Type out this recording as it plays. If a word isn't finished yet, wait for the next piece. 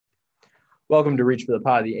Welcome to Reach for the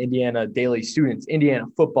Pod, the Indiana Daily Students Indiana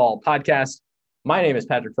Football Podcast. My name is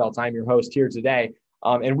Patrick Feltz. I'm your host here today.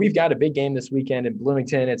 And we've got a big game this weekend in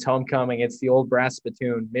Bloomington. It's homecoming. It's the old brass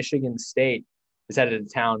spittoon. Michigan State is headed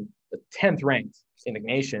to town, the 10th ranked in the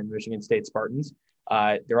nation, Michigan State Spartans.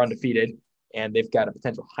 They're undefeated, and they've got a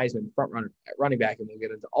potential Heisman front runner at running back, and we'll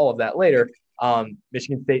get into all of that later.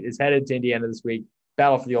 Michigan State is headed to Indiana this week,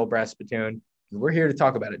 battle for the old brass spittoon, and we're here to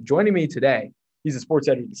talk about it. Joining me today, he's a sports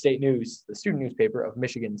editor at the State News, the student newspaper of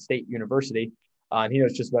Michigan State University. And he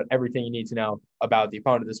knows just about everything you need to know about the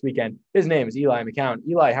opponent this weekend. His name is Eli McCown.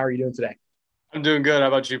 Eli, how are you doing today? I'm doing good. How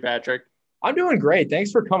about you, Patrick? I'm doing great. Thanks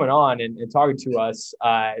for coming on and talking to us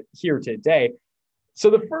here today. So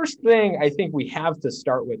the first thing I think we have to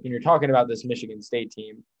start with when you're talking about this Michigan State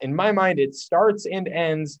team, in my mind, it starts and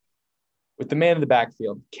ends with the man in the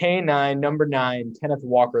backfield, K9, number 9, Kenneth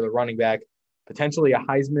Walker, the running back, potentially a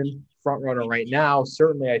Heisman front runner right now.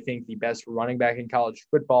 Certainly, I think the best running back in college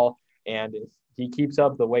football. And if he keeps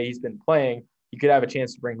up the way he's been playing, he could have a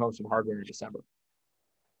chance to bring home some hardware in December.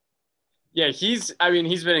 Yeah, he's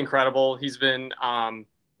been incredible. He's been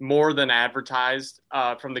more than advertised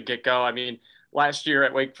from the get-go. I mean, last year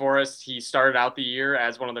at Wake Forest, he started out the year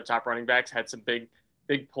as one of their top running backs, had some big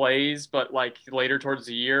plays, but like later towards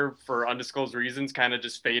the year, for undisclosed reasons, kind of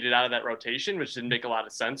just faded out of that rotation, which didn't make a lot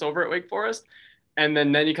of sense over at Wake Forest. And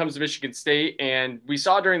then he comes to Michigan State, and we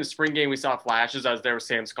saw during the spring game, we saw flashes. I was there with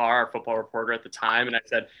Sam Scar, our football reporter at the time, and I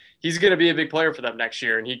said, he's going to be a big player for them next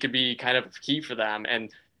year, and he could be kind of key for them.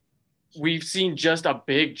 And we've seen just a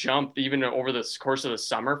big jump even over the course of the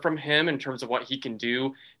summer from him in terms of what he can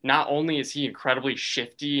do. Not only is he incredibly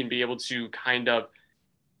shifty and be able to kind of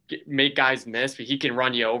make guys miss, but he can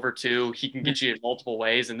run you over too. He can get you in multiple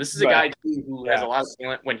ways. And this is a Right. guy too, who has a lot of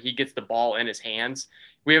talent when he gets the ball in his hands.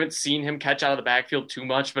 We haven't seen him catch out of the backfield too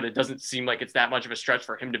much, but it doesn't seem like it's that much of a stretch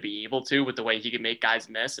for him to be able to with the way he can make guys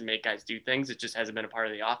miss and make guys do things. It just hasn't been a part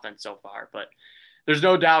of the offense so far. But there's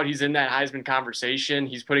no doubt he's in that Heisman conversation.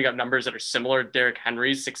 He's putting up numbers that are similar to Derrick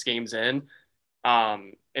Henry's 6 games in.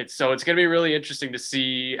 It's going to be really interesting to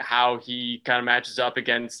see how he kind of matches up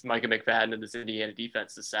against Micah McFadden and this Indiana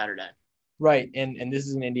defense this Saturday. Right. And this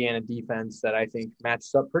is an Indiana defense that I think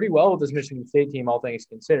matches up pretty well with this Michigan State team, all things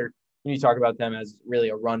considered. When you talk about them as really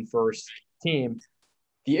a run-first team,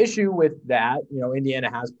 the issue with that, Indiana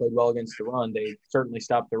has played well against the run. They certainly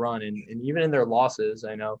stopped the run. And even in their losses,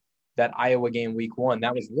 I know that Iowa game week 1,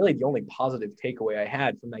 that was really the only positive takeaway I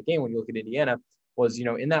had from that game when you look at Indiana was,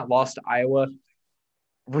 in that loss to Iowa,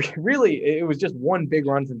 really, it was just one big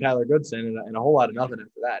run from Tyler Goodson and a whole lot of nothing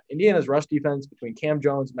after that. Indiana's rush defense between Cam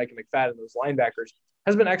Jones, Micah McFadden, those linebackers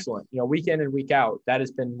has been excellent. Week in and week out, that has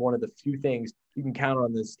been one of the few things you can count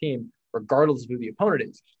on this team, regardless of who the opponent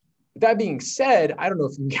is. With that being said, I don't know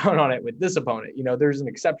if you can count on it with this opponent. There's an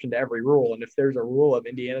exception to every rule. And if there's a rule of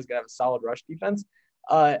Indiana's going to have a solid rush defense,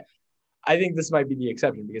 I think this might be the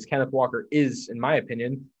exception because Kenneth Walker is, in my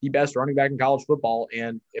opinion, the best running back in college football.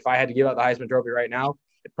 And if I had to give out the Heisman Trophy right now,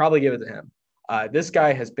 I'd probably give it to him. This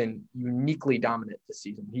guy has been uniquely dominant this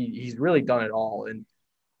season. He's really done it all. And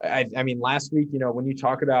I mean, last week, when you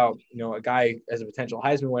talk about, a guy as a potential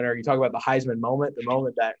Heisman winner, you talk about the Heisman moment, the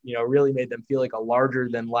moment that, really made them feel like a larger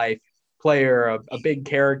than life player, a big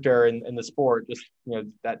character in the sport, just,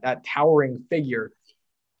 that towering figure.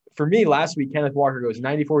 For me, last week, Kenneth Walker goes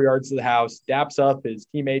 94 yards to the house, daps up his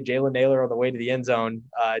teammate Jalen Nailor on the way to the end zone.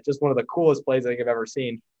 Just one of the coolest plays I think I've ever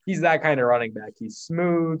seen. He's that kind of running back. He's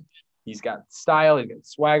smooth. He's got style. He's got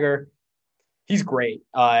swagger. He's great.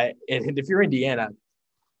 And if you're Indiana,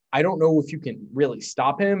 I don't know if you can really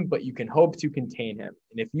stop him, but you can hope to contain him.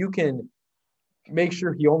 And if you can make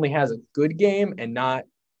sure he only has a good game and not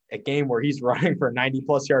a game where he's running for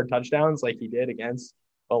 90-plus yard touchdowns like he did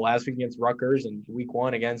last week against Rutgers and week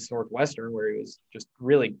 1 against Northwestern, where he was just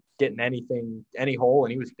really getting any hole,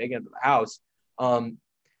 and he was digging into the house.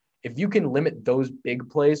 If you can limit those big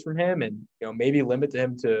plays from him and, maybe limit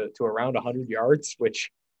him to around 100 yards,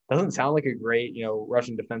 which doesn't sound like a great,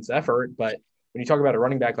 rushing defense effort, but when you talk about a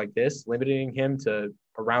running back like this, limiting him to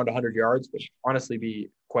around 100 yards would honestly be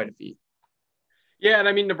quite a feat. Yeah, and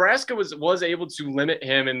I mean Nebraska was able to limit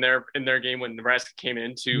him in their game when Nebraska came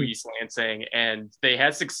into East Lansing, and they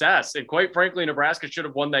had success. And quite frankly, Nebraska should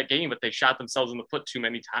have won that game, but they shot themselves in the foot too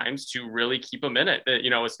many times to really keep them in it.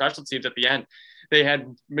 With special teams at the end, they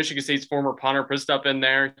had Michigan State's former punter Pristup in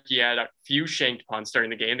there. He had a few shanked punts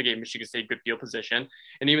during the game. They gave Michigan State good field posision,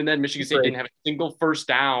 and even then, Michigan State didn't have a single first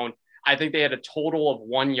down. I think they had a total of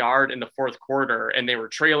 1 yard in the fourth quarter, and they were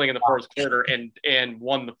trailing in the fourth quarter and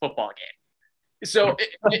won the football game. So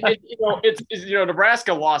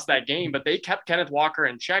Nebraska lost that game, but they kept Kenneth Walker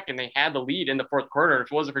in check and they had the lead in the fourth quarter.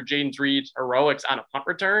 If it wasn't for Jaden Reed's heroics on a punt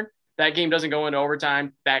return, that game doesn't go into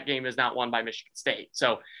overtime. That game is not won by Michigan State.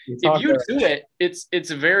 So if you do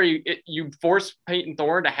it, you force Peyton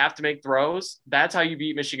Thorne to have to make throws. That's how you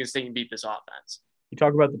beat Michigan State and beat this offense. You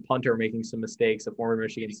talk about the punter making some mistakes, a former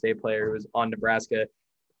Michigan State player who was on Nebraska.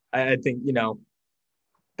 I think,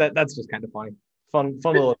 that's just kind of funny. Fun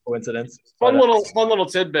little coincidence. Fun little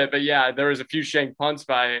tidbit, but yeah, there was a few shanked punts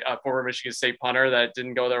by a former Michigan State punter that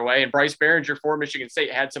didn't go their way, and Bryce Behringer for Michigan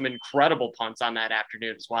State had some incredible punts on that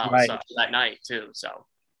afternoon as well, right. So that night too. So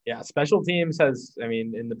yeah, special teams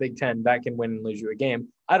in the Big Ten, that can win and lose you a game.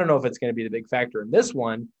 I don't know if it's going to be the big factor in this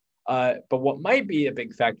one, but what might be a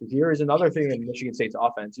big factor here is another thing in Michigan State's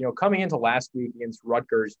offense. Coming into last week against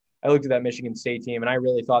Rutgers, I looked at that Michigan State team, and I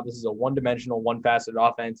really thought this is a one-dimensional, one-faceted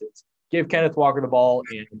offense. It's give Kenneth Walker the ball,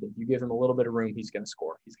 and if you give him a little bit of room, he's going to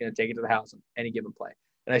score. He's going to take it to the house on any given play.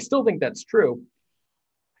 And I still think that's true.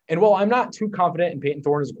 And while I'm not too confident in Peyton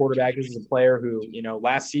Thorne as a quarterback, this is a player who,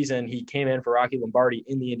 last season he came in for Rocky Lombardi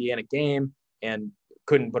in the Indiana game and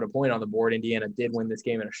couldn't put a point on the board. Indiana did win this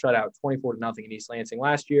game in a shutout, 24-0 in East Lansing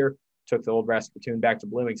last year. Took the old Rasputin back to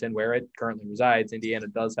Bloomington, where it currently resides. Indiana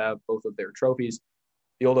does have both of their trophies,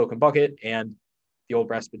 the old Oaken Bucket and the old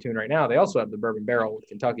Rasputin right now. They also have the Bourbon Barrel with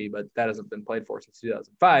Kentucky, but that hasn't been played for since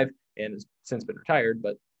 2005 and has since been retired,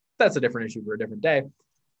 but that's a different issue for a different day.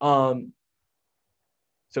 So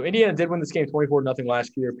Indiana did win this game 24-0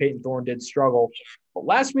 last year. Peyton Thorne did struggle. But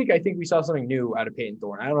last week, I think we saw something new out of Peyton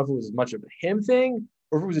Thorne. I don't know if it was as much of a him thing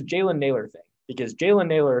or if it was a Jalen Nailor thing, because Jalen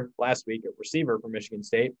Nailor last week, a receiver for Michigan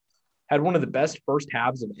State, had one of the best first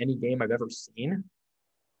halves of any game I've ever seen.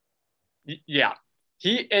 Yeah.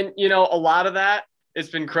 A lot of that, it's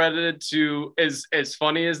been credited to, as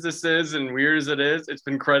funny as this is and weird as it is, it's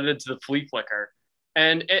been credited to the flea flicker.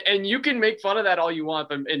 And you can make fun of that all you want,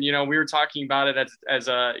 but we were talking about it as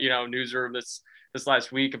a newsroom this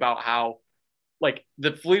last week about how like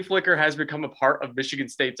the flea flicker has become a part of Michigan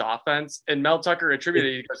State's offense, and Mel Tucker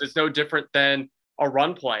attributed it because it's no different than a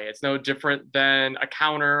run play. It's no different than a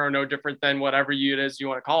counter or no different than whatever it is you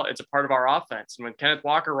want to call it. It's a part of our offense. And when Kenneth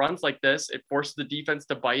Walker runs like this, it forces the defense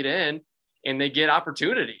to bite in and they get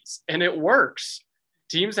opportunities, and it works.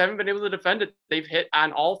 Teams haven't been able to defend it. They've hit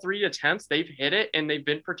on all three attempts. They've hit it, and they've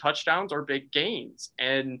been for touchdowns or big gains.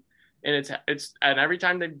 And it's every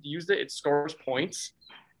time they've used it, it scores points.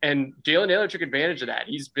 And Jalen Nailor took advantage of that.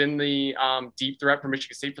 He's been the deep threat for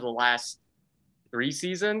Michigan State for the last 3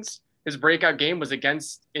 seasons. His breakout game was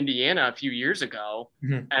against Indiana a few years ago,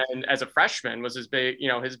 and as a freshman was his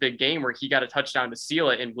big game where he got a touchdown to seal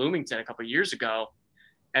it in Bloomington a couple of years ago.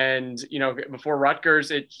 And before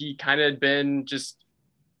Rutgers, he kind of had been just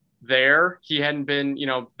there. He hadn't been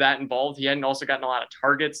that involved. He hadn't also gotten a lot of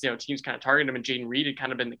targets. Teams kind of targeted him, and Jaden Reed had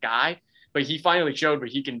kind of been the guy. But he finally showed what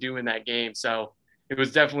he can do in that game. So it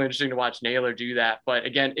was definitely interesting to watch Nailor do that. But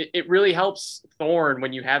again, it really helps Thorne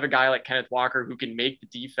when you have a guy like Kenneth Walker who can make the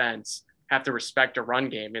defense have to respect a run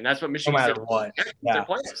game. And that's what Michigan State didn't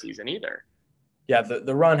play this season either. Yeah,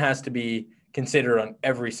 the run has to be considered on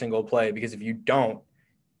every single play, because if you don't,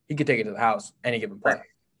 he could take it to the house any given play.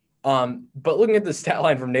 Right. But looking at the stat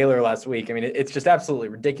line from Nailor last week, I mean, it's just absolutely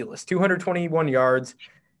ridiculous. 221 yards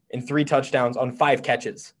and 3 touchdowns on 5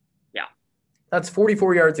 catches. Yeah. That's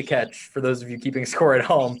 44 yards a catch for those of you keeping score at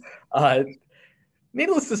home.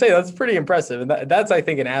 Needless to say, that's pretty impressive. And that's, I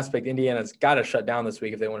think, an aspect Indiana's got to shut down this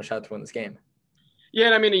week if they want a shot to win this game. Yeah,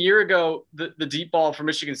 and I mean, a year ago, the deep ball for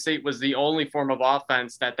Michigan State was the only form of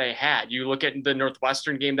offense that they had. You look at the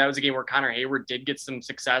Northwestern game, that was a game where Connor Hayward did get some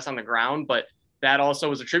success on the ground, but that also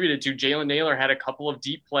was attributed to Jalen Nailor had a couple of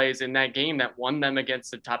deep plays in that game that won them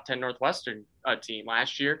against the top 10 Northwestern team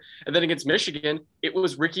last year. And then against Michigan, it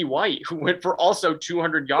was Ricky White, who went for also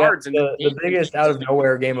 200 yards. Yeah, the biggest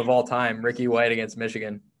out-of-nowhere game of all time, Ricky White against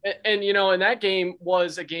Michigan. And and that game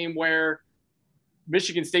was a game where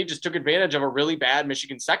Michigan State just took advantage of a really bad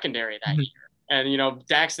Michigan secondary that year. And,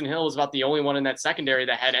 Daxton Hill was about the only one in that secondary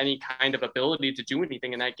that had any kind of ability to do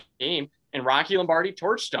anything in that game. And Rocky Lombardi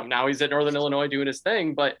torched him. Now he's at Northern Illinois doing his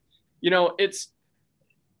thing. But, it's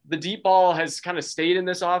the deep ball has kind of stayed in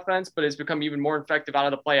this offense, but it's become even more effective out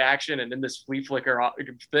of the play action and in this flea flicker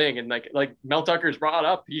thing. And like Mel Tucker's brought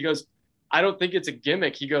up, he goes, I don't think it's a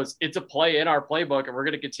gimmick. He goes, it's a play in our playbook, and we're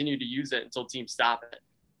going to continue to use it until teams stop it.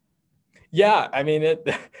 Yeah, I mean,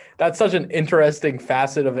 that's such an interesting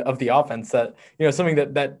facet of the offense that, something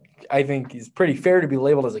that I think is pretty fair to be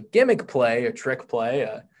labeled as a gimmick play, a trick play.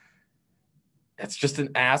 That's just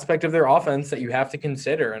an aspect of their offense that you have to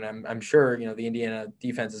consider. And I'm sure, the Indiana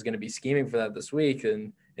defense is going to be scheming for that this week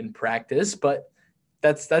and in practice. But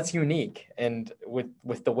that's unique. And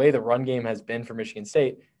with the way the run game has been for Michigan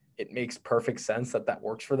State, it makes perfect sense that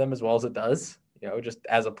works for them as well as it does, just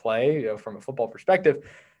as a play, from a football perspective.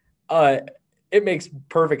 It makes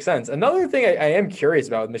perfect sense. Another thing I am curious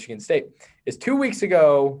about with Michigan State is 2 weeks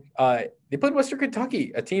ago, they played Western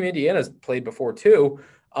Kentucky, a team Indiana's played before too.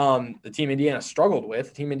 The team Indiana struggled with,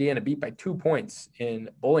 the team Indiana beat by 2 points in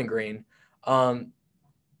Bowling Green.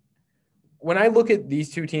 When I look at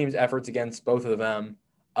these two teams' efforts against both of them,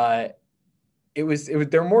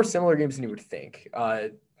 they're more similar games than you would think.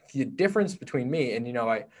 The difference between me and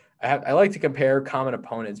I like to compare common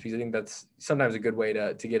opponents because I think that's sometimes a good way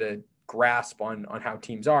to get a grasp on how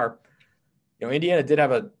teams are. Indiana did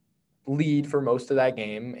have a lead for most of that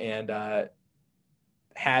game and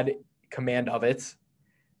had command of it,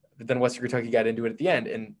 but then Western Kentucky got into it at the end,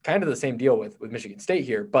 and kind of the same deal with Michigan State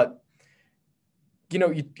here. But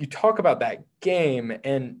you talk about that game,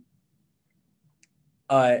 and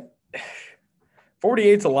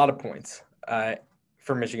 48 is a lot of points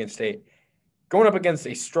for Michigan State. Going up against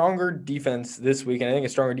a stronger defense this week, and I think a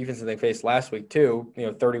stronger defense than they faced last week too.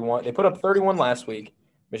 31. They put up 31 last week.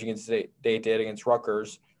 Michigan State did against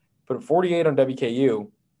Rutgers. Put up 48 on WKU.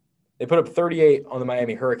 They put up 38 on the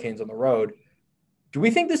Miami Hurricanes on the road. Do we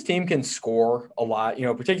think this team can score a lot?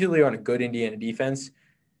 Particularly on a good Indiana defense.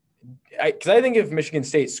 Because I think if Michigan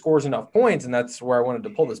State scores enough points, and that's where I wanted to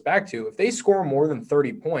pull this back to, if they score more than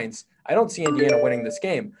 30 points, I don't see Indiana winning this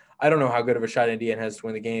game. I don't know how good of a shot Indiana has to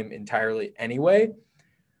win the game entirely anyway.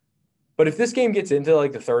 But if this game gets into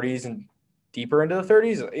like the 30s and deeper into the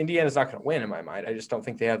 30s, Indiana's not going to win in my mind. I just don't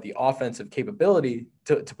think they have the offensive capability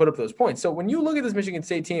to put up those points. So when you look at this Michigan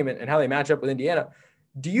State team and how they match up with Indiana,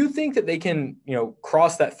 do you think that they can,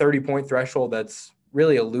 cross that 30-point threshold that's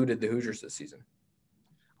really eluded the Hoosiers this season?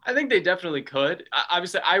 I think they definitely could.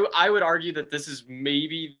 Obviously, I would argue that this is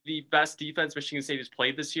maybe the best defense Michigan State has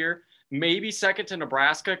played this year. Maybe second to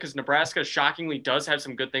Nebraska, because Nebraska shockingly does have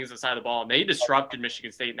some good things inside the ball. And they disrupted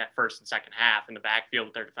Michigan State in that first and second half in the backfield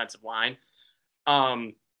with their defensive line.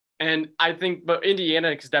 And I think, but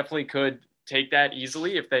Indiana definitely could take that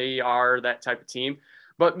easily if they are that type of team.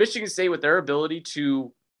 But Michigan State, with their ability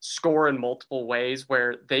to score in multiple ways,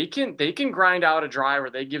 where they can grind out a drive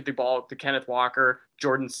where they give the ball to Kenneth Walker,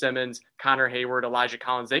 Jordan Simmons, Connor Hayward, Elijah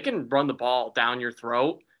Collins. They can run the ball down your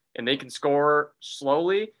throat and they can score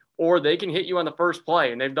slowly, or they can hit you on the first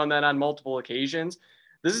play. And they've done that on multiple occasions.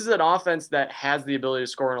 This is an offense that has the ability to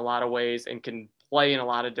score in a lot of ways and can play in a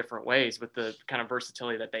lot of different ways with the kind of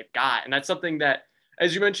versatility that they've got. And that's something that,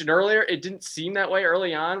 as you mentioned earlier, it didn't seem that way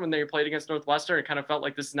early on when they played against Northwestern. It kind of felt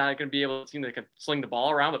like this is not going to be able to team that can sling the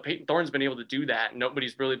ball around, but Peyton Thorne's been able to do that. And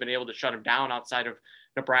nobody's really been able to shut him down outside of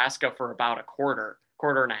Nebraska for about a quarter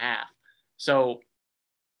and a half. So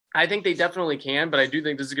I think they definitely can, but I do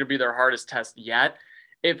think this is going to be their hardest test yet.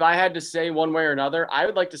 If I had to say one way or another, I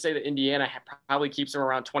would like to say that Indiana probably keeps them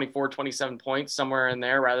around 24, 27 points, somewhere in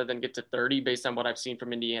there, rather than get to 30 based on what I've seen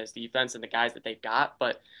from Indiana's defense and the guys that they've got.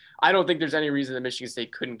 But I don't think there's any reason that Michigan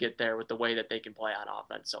State couldn't get there with the way that they can play on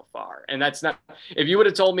offense so far. And that's not – if you would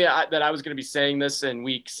have told me that I was going to be saying this in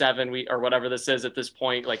week 7 or whatever this is at this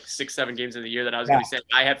point, like 6-7 games of the year, that I was going to be saying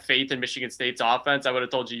I have faith in Michigan State's offense, I would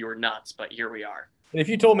have told you were nuts. But here we are. And if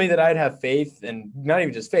you told me that I'd have faith, and not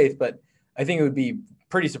even just faith, but I think it would be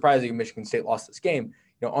pretty surprising if Michigan State lost this game,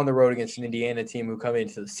 on the road against an Indiana team who coming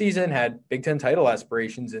into the season had Big Ten title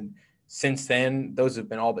aspirations. And since then, those have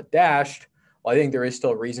been all but dashed. Well, I think there is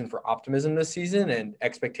still a reason for optimism this season, and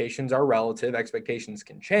expectations are relative. Expectations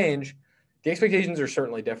can change. The expectations are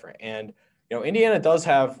certainly different. And, Indiana does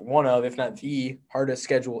have one of, if not the hardest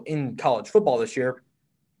schedule in college football this year.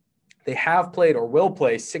 They have played or will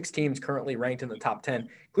play 6 teams currently ranked in the top 10,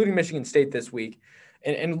 including Michigan State this week.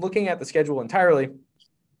 And looking at the schedule entirely,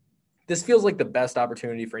 this feels like the best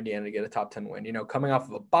opportunity for Indiana to get a top 10 win, coming off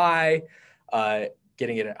of a bye,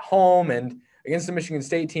 getting it at home, and against the Michigan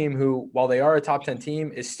State team who, while they are a top 10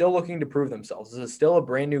 team, is still looking to prove themselves. This is still a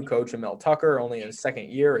brand new coach in Mel Tucker, only in his second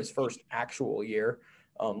year, his first actual year.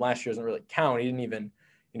 Last year doesn't really count. He didn't even,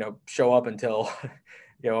 show up until,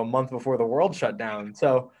 a month before the world shut down.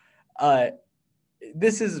 So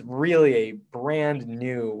this is really a brand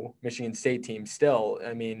new Michigan State team still.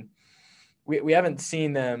 I mean, we haven't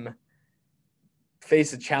seen them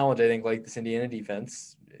face a challenge, I think, like this Indiana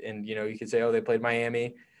defense. And, you could say, oh, they played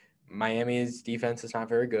Miami. Miami's defense is not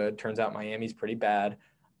very good. Turns out Miami's pretty bad.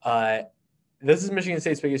 This is Michigan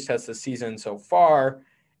State's biggest test this season so far.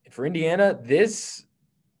 And for Indiana, this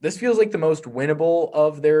feels like the most winnable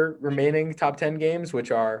of their remaining top 10 games,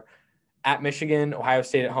 which are at Michigan, Ohio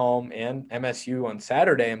State at home, and MSU on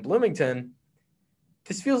Saturday in Bloomington.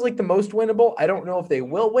 This feels like the most winnable. I don't know if they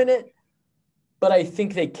will win it, but I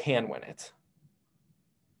think they can win it.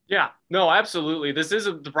 Yeah, no, absolutely. This is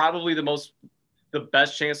probably the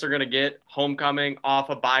best chance they're going to get homecoming off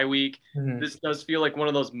a bye week. Mm-hmm. This does feel like one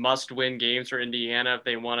of those must-win games for Indiana if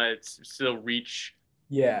they want to still reach,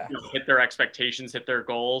 Yeah. hit their expectations, hit their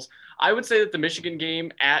goals. I would say that the Michigan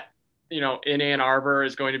game at in Ann Arbor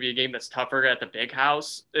is going to be a game that's tougher at the Big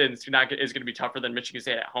House. And it's not is going to be tougher than Michigan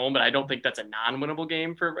State at home, but I don't think that's a non-winnable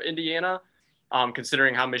game for Indiana.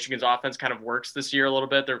 Considering how Michigan's offense kind of works this year a little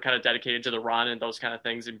bit, they're kind of dedicated to the run and those kind of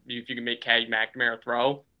things. If you can make Cade McNamara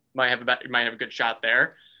throw, might have a good shot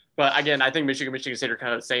there. But again, I think Michigan State are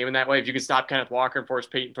kind of the same in that way. If you can stop Kenneth Walker and force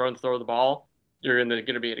Peyton Thorne to throw the ball, you're going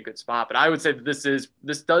to be in a good spot. But I would say that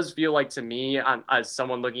this does feel like to me, as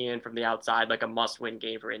someone looking in from the outside, like a must-win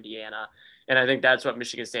game for Indiana. And I think that's what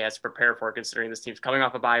Michigan State has to prepare for, considering this team's coming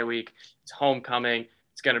off a bye week. It's homecoming.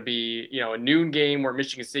 It's going to be, a noon game where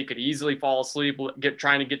Michigan State could easily fall asleep,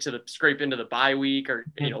 trying to get to the scrape into the bye week, or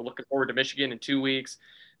looking forward to Michigan in 2 weeks.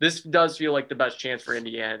 This does feel like the best chance for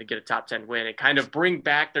Indiana to get a top 10 win and kind of bring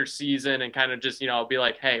back their season and kind of just, be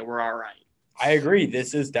like, hey, we're all right. I agree.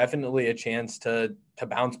 This is definitely a chance to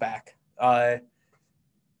bounce back. And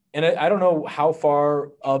I don't know how far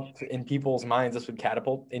up in people's minds this would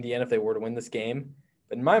catapult Indiana if they were to win this game.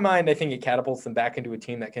 But in my mind, I think it catapults them back into a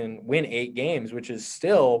team that can win 8 games, which is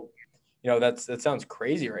still, that sounds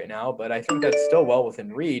crazy right now, but I think that's still well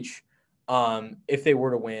within reach if they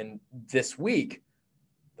were to win this week.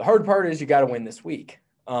 The hard part is you got to win this week.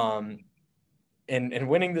 And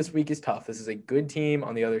winning this week is tough. This is a good team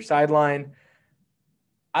on the other sideline.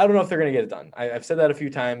 I don't know if they're going to get it done. I've said that a few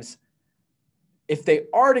times. If they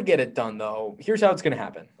are to get it done, though, here's how it's going to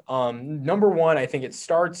happen. Number one, I think it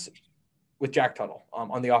starts with Jack Tuttle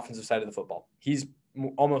on the offensive side of the football. He's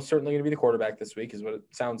almost certainly going to be the quarterback this week is what it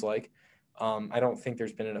sounds like. I don't think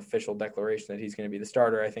there's been an official declaration that he's going to be the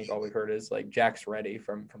starter. I think all we've heard is like Jack's ready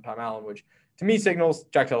from Tom Allen, which to me signals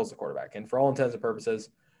Jack Tuttle's the quarterback. And for all intents and purposes,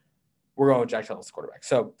 we're going with Jack Tuttle's the quarterback.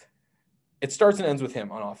 So it starts and ends with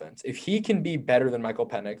him on offense. If he can be better than Michael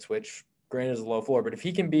Penix, which granted is a low floor, but if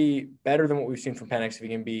he can be better than what we've seen from Penix, if he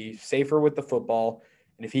can be safer with the football,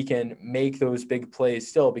 and if he can make those big plays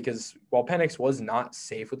still, because while Penix was not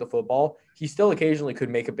safe with the football, he still occasionally could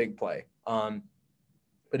make a big play.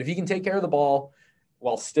 But if he can take care of the ball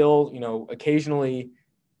while still, occasionally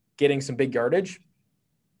getting some big yardage,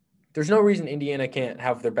 there's no reason Indiana can't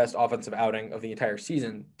have their best offensive outing of the entire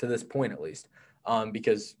season to this point, at least.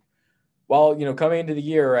 Because while, coming into the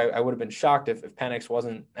year, I would have been shocked if Penix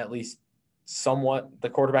wasn't at least somewhat the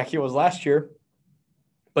quarterback he was last year,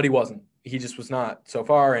 but he wasn't. He just was not so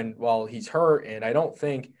far. And while he's hurt, and I don't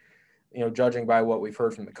think, judging by what we've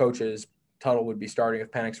heard from the coaches, Tuttle would be starting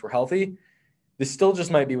if Penix were healthy. This still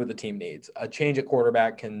just might be what the team needs. A change at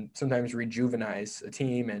quarterback can sometimes rejuvenize a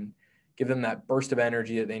team and give them that burst of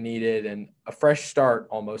energy that they needed and a fresh start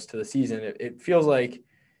almost to the season. It feels like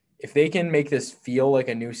if they can make this feel like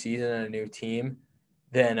a new season and a new team,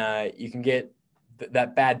 then you can get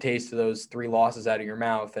that bad taste of those 3 losses out of your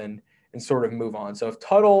mouth and sort of move on. So if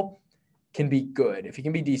Tuttle can be good, if he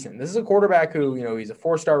can be decent, this is a quarterback who, he's a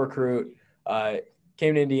 4-star recruit,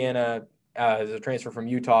 came to Indiana as a transfer from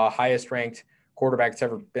Utah, highest ranked quarterback that's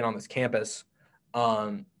ever been on this campus,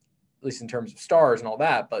 at least in terms of stars and all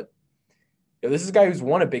that. But this is a guy who's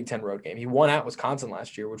won a Big Ten road game. He won at Wisconsin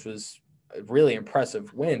last year, which was a really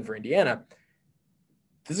impressive win for Indiana.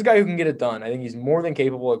 This is a guy who can get it done. I think he's more than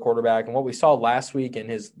capable at quarterback. And what we saw last week in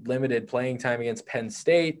his limited playing time against Penn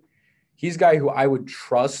State, he's a guy who I would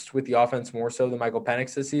trust with the offense more so than Michael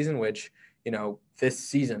Penix this season, which, this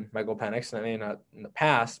season, Michael Penix, I mean, not in the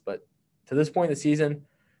past, but to this point in the season,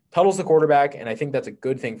 Tuttle's the quarterback, and I think that's a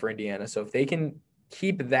good thing for Indiana. So if they can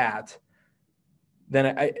keep that,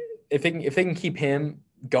 then if they can keep him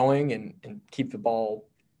going and keep the ball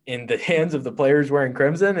in the hands of the players wearing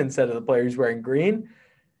crimson instead of the players wearing green,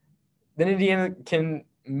 then Indiana can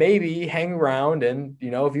maybe hang around. And,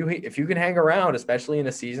 if you can hang around, especially in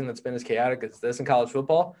a season that's been as chaotic as this in college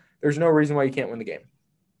football, there's no reason why you can't win the game.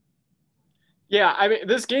 Yeah, I mean,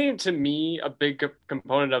 this game, to me, a big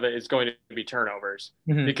component of it is going to be turnovers.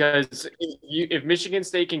 Mm-hmm. Because if Michigan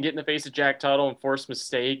State can get in the face of Jack Tuttle and force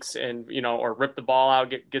mistakes and, or rip the ball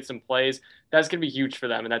out, get some plays, that's going to be huge for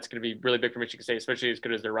them. And that's going to be really big for Michigan State, especially as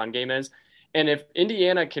good as their run game is. And if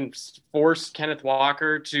Indiana can force Kenneth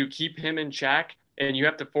Walker to keep him in check, and you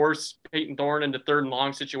have to force Peyton Thorne into 3rd and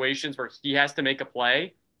long situations where he has to make a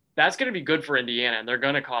play, that's going to be good for Indiana, and they're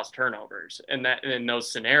going to cause turnovers in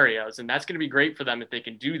those scenarios, and that's going to be great for them if they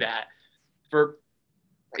can do that.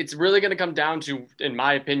 It's really going to come down to, in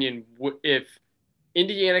my opinion, if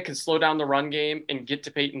Indiana can slow down the run game and get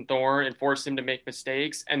to Peyton Thorne and force him to make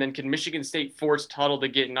mistakes? And then can Michigan State force Tuttle to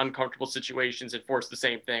get in uncomfortable situations and force the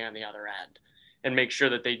same thing on the other end and make sure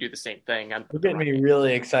that they do the same thing? You're getting me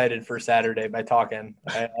really excited for Saturday by talking.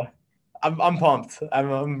 I'm pumped.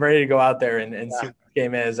 I'm ready to go out there and see what this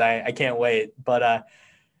game is. I can't wait. But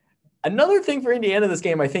another thing for Indiana this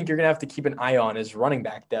game, I think you're going to have to keep an eye on is running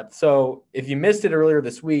back depth. So if you missed it earlier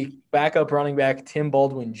this week, backup running back Tim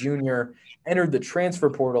Baldwin Jr. entered the transfer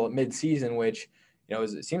portal at midseason, which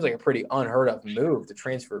it seems like a pretty unheard of move to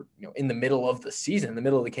transfer in the middle of the season, in the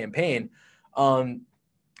middle of the campaign.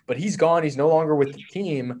 But he's gone. He's no longer with the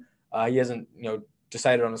team. He hasn't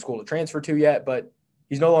decided on a school to transfer to yet, but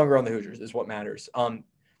he's no longer on the Hoosiers is what matters.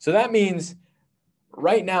 So that means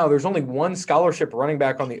right now there's only one scholarship running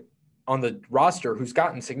back on the roster who's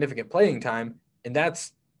gotten significant playing time, and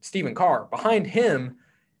that's Stephen Carr. Behind him,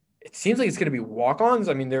 it seems like it's going to be walk-ons.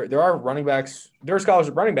 I mean, there are running backs, there are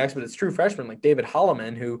scholarship running backs, but it's true freshmen like David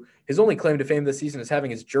Holloman, who his only claim to fame this season is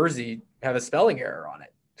having his jersey have a spelling error on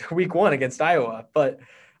it week 1 against Iowa. But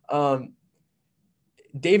Davion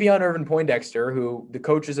Irvin Poindexter, who the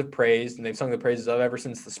coaches have praised and they've sung the praises of ever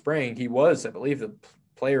since the spring. He was, I believe, the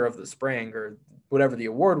player of the spring or whatever the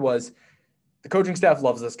award was. The coaching staff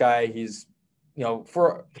loves this guy. He's,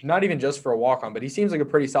 for not even just for a walk-on, but he seems like a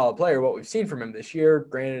pretty solid player. What we've seen from him this year,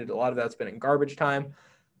 granted, a lot of that's been in garbage time,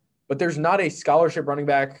 but there's not a scholarship running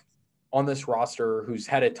back on this roster who's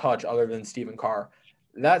had a touch other than Stephen Carr.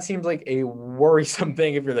 That seems like a worrisome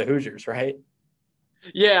thing if you're the Hoosiers, right?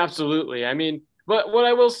 Yeah, absolutely. I mean, but what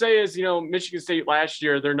I will say is, Michigan State last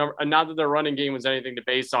year, not that their running game was anything to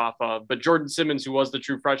base off of, but Jordan Simmons, who was the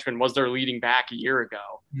true freshman, was their leading back a year ago.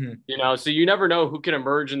 Mm-hmm. So you never know who can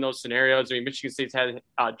emerge in those scenarios. I mean, Michigan State's had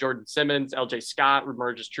Jordan Simmons, LJ Scott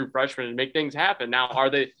emerge as true freshmen and make things happen. Now, are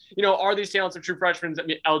these talents of true freshmen? I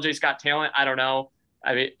mean, LJ Scott talent? I don't know.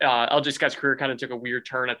 I mean, LJ Scott's career kind of took a weird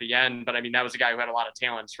turn at the end, but I mean, that was a guy who had a lot of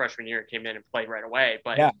talent his freshman year, came in and played right away.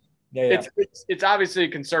 But yeah. It's obviously a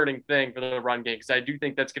concerning thing for the run game because I do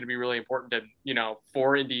think that's going to be really important to,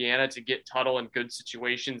 for Indiana to get Tuttle in good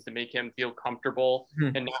situations to make him feel comfortable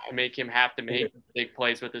and not make him have to make big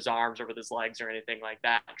plays with his arms or with his legs or anything like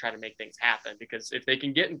that and try to make things happen. Because if they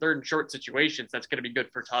can get in third and short situations, that's going to be good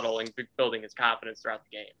for Tuttle and building his confidence throughout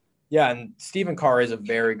the game. Yeah, and Stephen Carr is a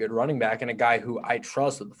very good running back and a guy who I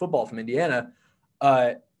trust with the football from Indiana.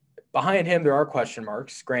 Behind him, there are question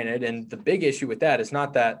marks, granted, and the big issue with that is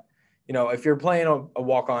not that, if you're playing a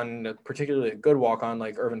walk-on, particularly a good walk-on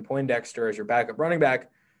like Irvin Poindexter as your backup running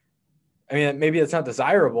back, I mean, maybe it's not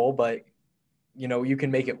desirable, but, you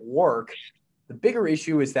can make it work. The bigger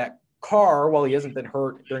issue is that Carr, while he hasn't been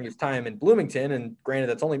hurt during his time in Bloomington, and granted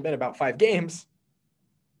that's only been about 5 games,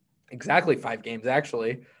 exactly 5 games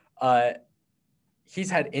actually,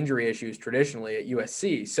 he's had injury issues traditionally at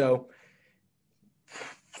USC. So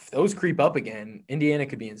if those creep up again, Indiana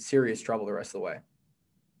could be in serious trouble the rest of the way.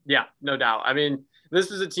 Yeah, no doubt. I mean, this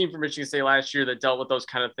was a team from Michigan State last year that dealt with those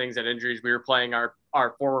kind of things and injuries. We were playing our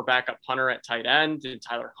former backup punter at tight end and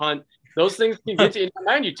Tyler Hunt. Those things can get to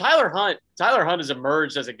mind you. Tyler Hunt has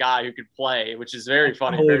emerged as a guy who could play, which is very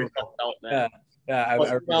funny. Very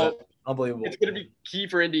unbelievable. It's going to be key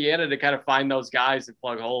for Indiana to kind of find those guys and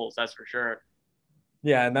plug holes. That's for sure.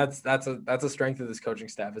 Yeah, and that's a strength of this coaching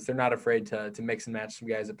staff is they're not afraid to mix and match some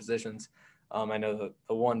guys at positions. I know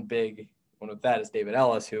the one big one with that is David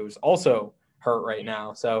Ellis, who's also hurt right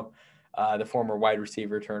now. So the former wide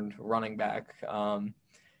receiver turned running back.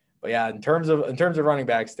 But yeah, in terms of running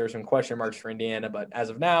backs, there's some question marks for Indiana. But as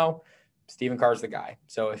of now, Stephen Carr's the guy.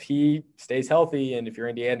 So if he stays healthy, and if you're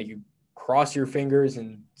Indiana, you cross your fingers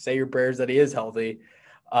and say your prayers that he is healthy.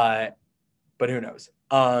 But who knows?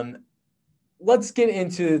 Let's get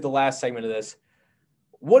into the last segment of this.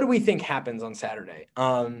 What do we think happens on Saturday?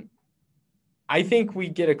 I think we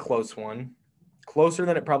get a close one, closer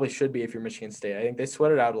than it probably should be if you're Michigan State. I think they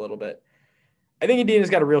sweat it out a little bit. I think Indiana's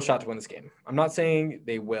got a real shot to win this game. I'm not saying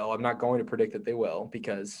they will. I'm not going to predict that they will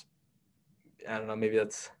because, I don't know, maybe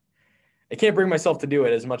I can't bring myself to do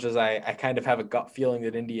it as much as I kind of have a gut feeling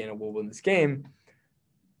that Indiana will win this game.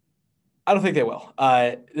 I don't think they will.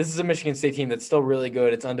 This is a Michigan State team that's still really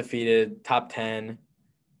good. It's undefeated, top 10.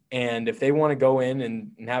 And if they want to go in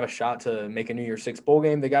and have a shot to make a New Year's Six bowl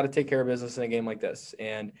game, they got to take care of business in a game like this.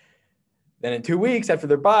 And then in 2 weeks after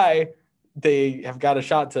their bye, they have got a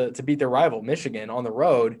shot to beat their rival, Michigan, on the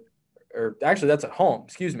road. Or actually, that's at home.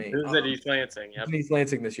 Excuse me. This is at East Lansing. Yep. East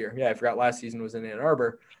Lansing this year. Yeah, I forgot last season was in Ann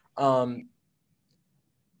Arbor.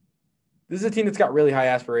 This is a team that's got really high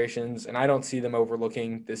aspirations, and I don't see them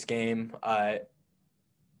overlooking this game.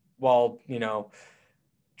 While,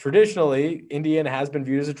 traditionally, Indiana has been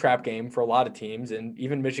viewed as a trap game for a lot of teams, and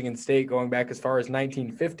even Michigan State going back as far as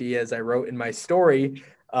 1950, as I wrote in my story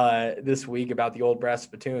this week about the old brass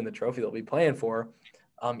spittoon, the trophy they'll be playing for.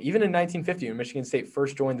 Even in 1950, when Michigan State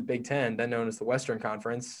first joined the Big Ten, then known as the Western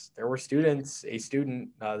Conference, there were the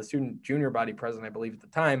student junior body president, I believe at the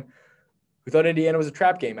time, who thought Indiana was a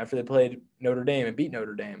trap game after they played Notre Dame and beat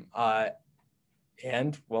Notre Dame.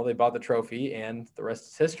 And, well, they bought the trophy, and the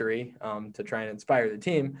rest is history to try and inspire the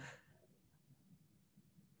team.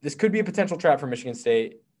 This could be a potential trap for Michigan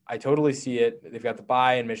State. I totally see it. They've got the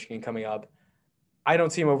bye in Michigan coming up. I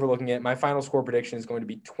don't see them overlooking it. My final score prediction is going to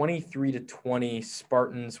be 23-20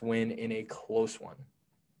 Spartans win in a close one.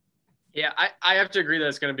 Yeah, I have to agree that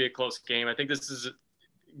it's going to be a close game. I think this is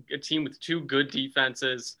a team with two good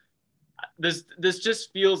defenses. This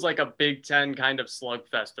just feels like a Big Ten kind of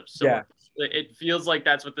slugfest of sorts. Yeah. It feels like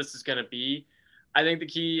that's what this is going to be. I think the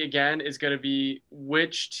key, again, is going to be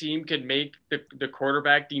which team can make the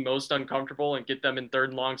quarterback the most uncomfortable and get them in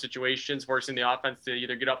third and long situations, forcing the offense to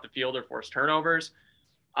either get off the field or force turnovers.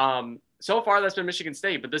 So far, that's been Michigan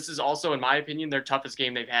State, but this is also, in my opinion, their toughest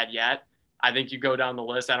game they've had yet. I think you go down the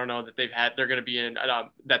list. I don't know that they're going to be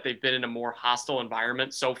that they've been in a more hostile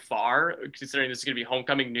environment so far, considering this is going to be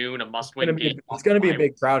homecoming noon, a must-win game. It's going to be a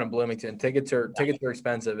big crowd in Bloomington. Tickets are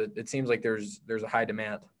expensive. It seems like there's a high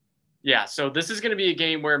demand. Yeah, so this is going to be a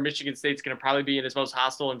game where Michigan State's going to probably be in its most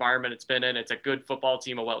hostile environment it's been in. It's a good football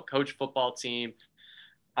team, a well-coached football team.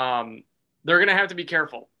 They're going to have to be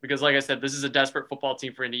careful because, like I said, this is a desperate football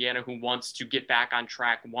team for Indiana who wants to get back on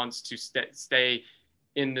track, wants to stay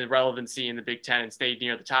in the relevancy in the Big Ten and stay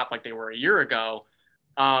near the top like they were a year ago.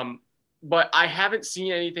 But I haven't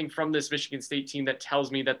seen anything from this Michigan State team that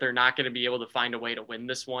tells me that they're not going to be able to find a way to win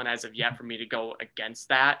this one as of yet for me to go against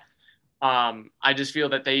that. I just feel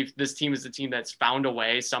that this team is the team that's found a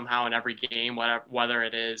way somehow in every game, whether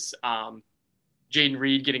it is Jaden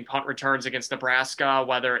Reed getting punt returns against Nebraska,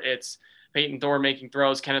 whether it's Peyton Thorne making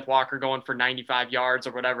throws, Kenneth Walker going for 95 yards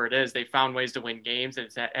or whatever it is. They found ways to win games.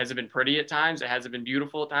 It hasn't been pretty at times. It hasn't been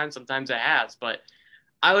beautiful at times. Sometimes it has. But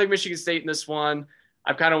I like Michigan State in this one.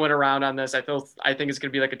 I've kind of went around on this. I think it's going to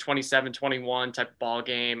be like a 27-21 type of ball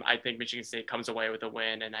game. I think Michigan State comes away with a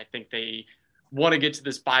win, and I think they want to get to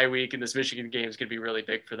this bye week, and this Michigan game is going to be really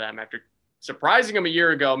big for them. After surprising them a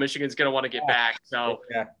year ago, Michigan's going to want to get back. So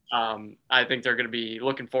I think they're going to be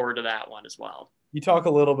looking forward to that one as well. You talk a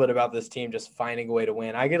little bit about this team just finding a way to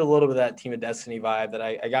win. I get a little bit of that Team of Destiny vibe that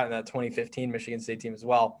I got in that 2015 Michigan State team as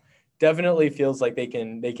well. Definitely feels like they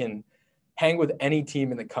can hang with any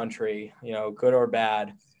team in the country, good or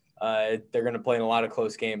bad. They're going to play in a lot of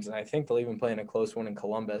close games, and I think they'll even play in a close one in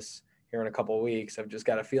Columbus here in a couple of weeks. I've just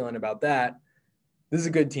got a feeling about that. This is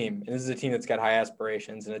a good team, and this is a team that's got high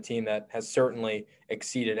aspirations and a team that has certainly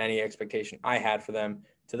exceeded any expectation I had for them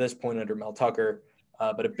to this point under Mel Tucker.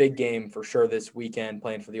 But a big game for sure this weekend,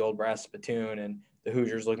 playing for the old brass spittoon, and the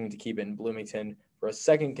Hoosiers looking to keep it in Bloomington for a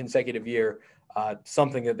second consecutive year,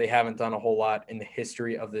 something that they haven't done a whole lot in the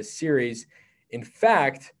history of this series. In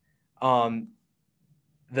fact, the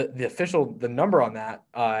number on that,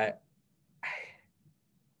 I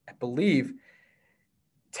believe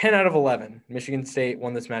 10 out of 11, Michigan State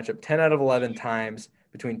won this matchup 10 out of 11 times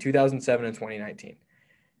between 2007 and 2019.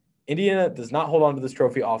 Indiana does not hold on to this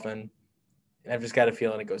trophy often. And I've just got a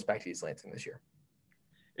feeling it goes back to East Lansing this year.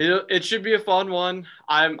 It should be a fun one.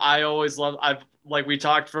 Like we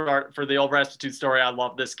talked for the old brass spittoon story. I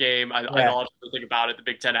love this game. I love everything about it. The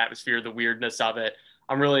Big Ten atmosphere, the weirdness of it.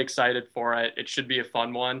 I'm really excited for it. It should be a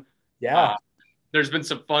fun one. Yeah. There's been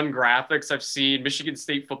some fun graphics I've seen. Michigan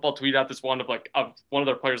State football tweeted out this one of one of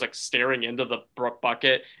their players staring into the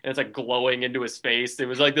bucket and it's glowing into his face. It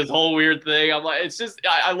was this whole weird thing. I'm like, it's just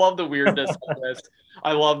I love the weirdness of this.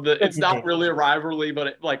 I love that it's not really a rivalry,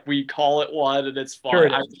 but we call it one, and it's fun.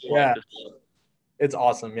 Sure, it's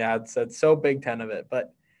awesome. Yeah, it's so Big Ten of it.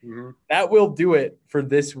 But that will do it for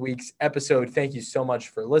this week's episode. Thank you so much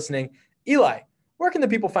for listening. Eli, where can the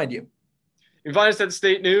people find you? You can find us at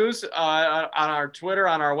State News on our Twitter,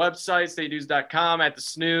 on our website, statenews.com, at the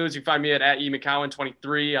Snooze. You can find me at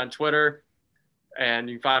emccowan23 on Twitter. And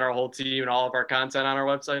you can find our whole team and all of our content on our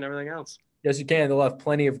website and everything else. Yes, you can. They'll have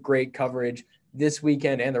plenty of great coverage this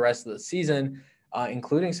weekend and the rest of the season,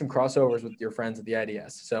 including some crossovers with your friends at the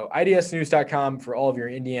IDS. So idsnews.com for all of your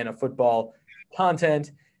Indiana football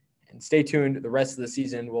content. And stay tuned. The rest of the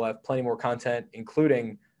season, we'll have plenty more content,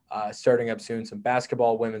 including starting up soon some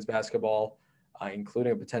basketball, women's basketball,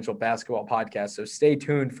 including a potential basketball podcast. So stay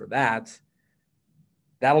tuned for that.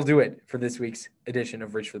 That'll do it for this week's edition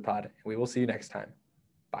of Rich for the Pod. We will see you next time.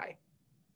 Bye.